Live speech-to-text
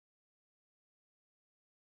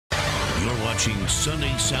You're watching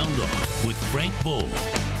Sunday Sound Off with Frank Boal.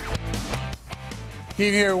 Good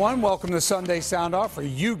evening, everyone. Welcome to Sunday Sound Off, where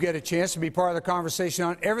you get a chance to be part of the conversation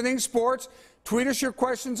on everything sports. Tweet us your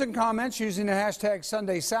questions and comments using the hashtag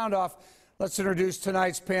Sunday Sound Off. Let's introduce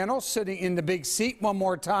tonight's panel. Sitting in the big seat one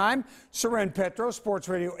more time, Soren Petro, Sports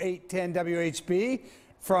Radio 810 WHB,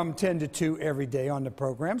 from 10 to 2 every day on the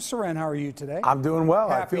program. Soren, how are you today? I'm doing well.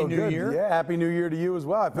 Happy I feel New good. Year. Yeah, Happy New Year to you as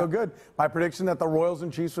well. I feel good. My prediction that the Royals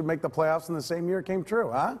and Chiefs would make the playoffs in the same year came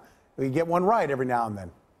true, huh? We get one right every now and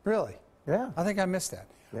then. Really? Yeah. I think I missed that.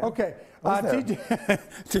 Yeah. Okay.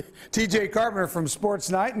 TJ Carpenter from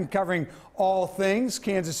Sports Night and covering all things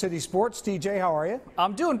Kansas City sports. TJ, how are you?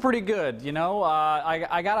 I'm doing pretty good. You know,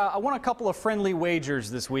 I won a couple of friendly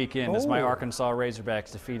wagers this weekend as my Arkansas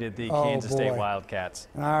Razorbacks defeated the Kansas State Wildcats.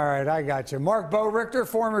 All right, I got you. Mark Bo Richter,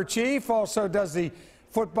 former chief, also does the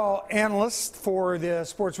football analyst for the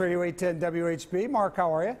Sports Radio 810 WHB. Mark,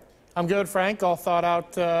 how are you? I'm good, Frank. All thought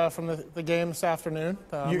out from the game this afternoon.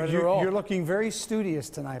 You're looking very studious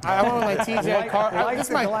tonight. I went with my TJ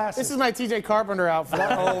Carpenter. This is my TJ Carpenter outfit.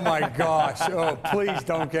 Oh, my gosh. Oh, please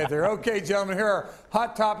don't get there. Okay, gentlemen, here are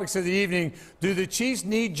hot topics of the evening. Do the Chiefs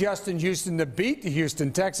need Justin Houston to beat the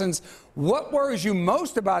Houston Texans? What worries you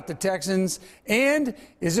most about the Texans? And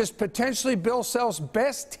is this potentially Bill Self's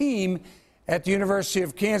best team at the University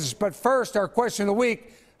of Kansas? But first, our question of the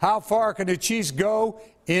week, how far can the Chiefs go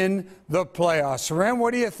in the playoffs? Soren,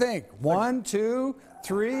 what do you think? 1, 2,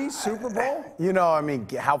 3, Super Bowl? You know, I mean,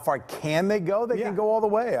 how far can they go? They can go all the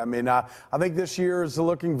way. I mean, I think this year is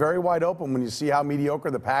looking very wide open when you see how mediocre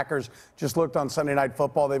the Packers just looked on Sunday Night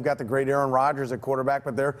Football. They've got the great Aaron Rodgers at quarterback,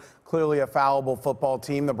 but they're clearly a fallible football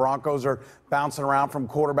team. The Broncos are bouncing around from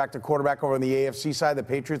quarterback to quarterback over on the AFC side. The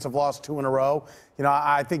Patriots have lost 2 in a row. You know,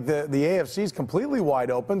 I think the AFC is completely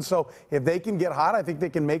wide open. So if they can get hot, I think they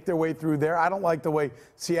can make their way through there. I don't like the way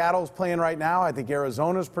Seattle's playing right now. I think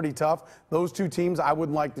Arizona's pretty tough. Those two teams, I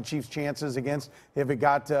wouldn't like the Chiefs' chances against if it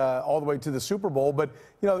got all the way to the Super Bowl. But,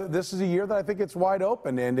 you know, this is a year that I think it's wide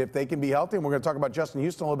open. And if they can be healthy, and we're going to talk about Justin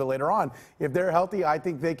Houston a little bit later on, if they're healthy, I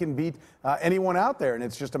think they can beat anyone out there. And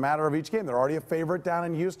it's just a matter of each game. They're already a favorite down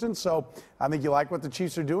in Houston. So I think you like what the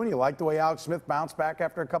Chiefs are doing. You like the way Alex Smith bounced back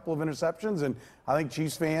after a couple of interceptions. And I think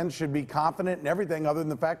Chiefs fans should be confident in everything other than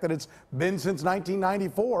the fact that it's been since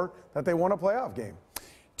 1994 that they won a playoff game.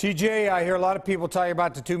 TJ, I hear a lot of people talking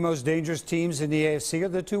about the two most dangerous teams in the AFC are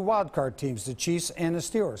the two wildcard teams, the Chiefs and the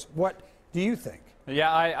Steelers. What do you think?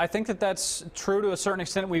 Yeah, I think that's true to a certain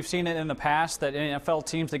extent. We've seen it in the past that NFL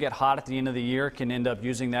teams that get hot at the end of the year can end up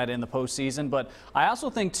using that in the postseason. But I also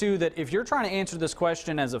think, too, that if you're trying to answer this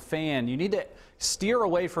question as a fan, you need to steer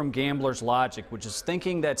away from gambler's logic, which is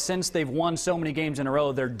thinking that since they've won so many games in a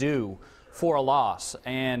row, they're due for a loss.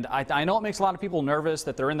 And I know it makes a lot of people nervous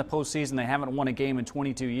that they're in the postseason. They haven't won a game in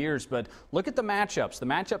 22 years. But look at the matchups. The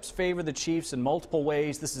matchups favor the Chiefs in multiple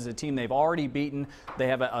ways. This is a team they've already beaten. They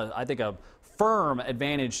have, I think, a firm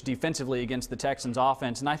advantage defensively against the Texans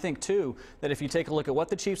offense. And I think, too, that if you take a look at what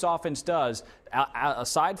the Chiefs offense does,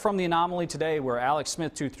 aside from the anomaly today where Alex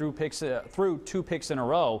Smith threw 2 picks in a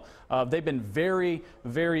row, they've been very,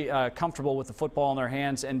 very comfortable with the football in their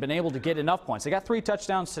hands and been able to get enough points. They got 3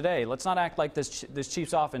 touchdowns today. Let's not act like this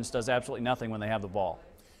Chiefs offense does absolutely nothing when they have the ball.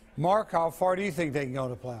 Mark, how far do you think they can go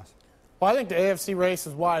to the playoffs? Well, I think the AFC race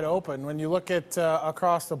is wide open. When you look at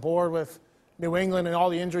across the board with New England and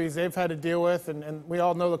all the injuries they've had to deal with, and we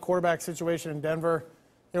all know the quarterback situation in Denver,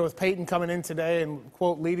 you know, with Peyton coming in today and,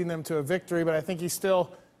 quote, leading them to a victory, but I think he's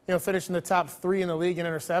still, you know, finishing the top 3 in the league in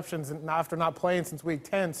interceptions and after not playing since week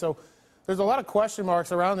 10. So there's a lot of question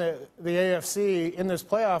marks around the AFC in this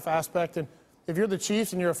playoff aspect, and if you're the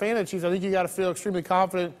Chiefs and you're a fan of the Chiefs, I think you got to feel extremely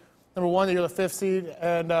confident, number one, that you're the 5th seed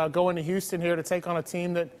and going to Houston here to take on a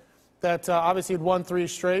team that obviously had won 3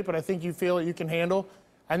 straight, but I think you feel that you can handle.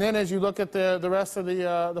 And then as you look at the rest of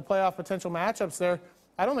the playoff potential matchups there,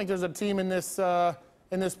 I don't think there's a team in this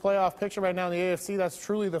playoff picture right now in the AFC that's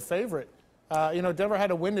truly the favorite. You know, Denver had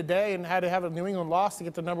to win today and had to have a New England loss to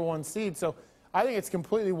get the number 1 seed. So I think it's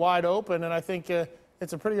completely wide open, and I think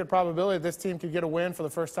it's a pretty good probability this team could get a win for the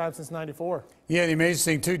first time since '94. Yeah, the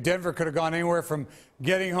amazing thing, too, Denver could have gone anywhere from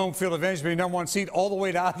getting home field advantage, being number 1 seed, all the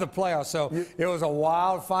way to out of the playoffs. So it was a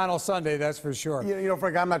wild final Sunday, that's for sure. You know,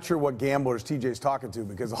 Frank, I'm not sure what gamblers TJ's talking to,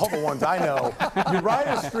 because all the ones I know, you ride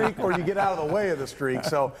a streak or you get out of the way of the streak.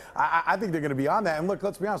 So I think they're going to be on that. And look,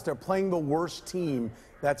 let's be honest, they're playing the worst team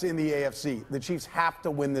that's in the AFC. The Chiefs have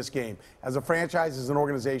to win this game. As a franchise, as an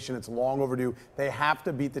organization, it's long overdue. They have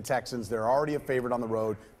to beat the Texans. They're already a favorite on the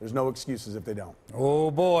road. There's no excuses if they don't.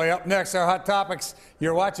 Oh, boy. Up next, our hot topics.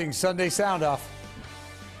 You're watching Sunday Sound Off.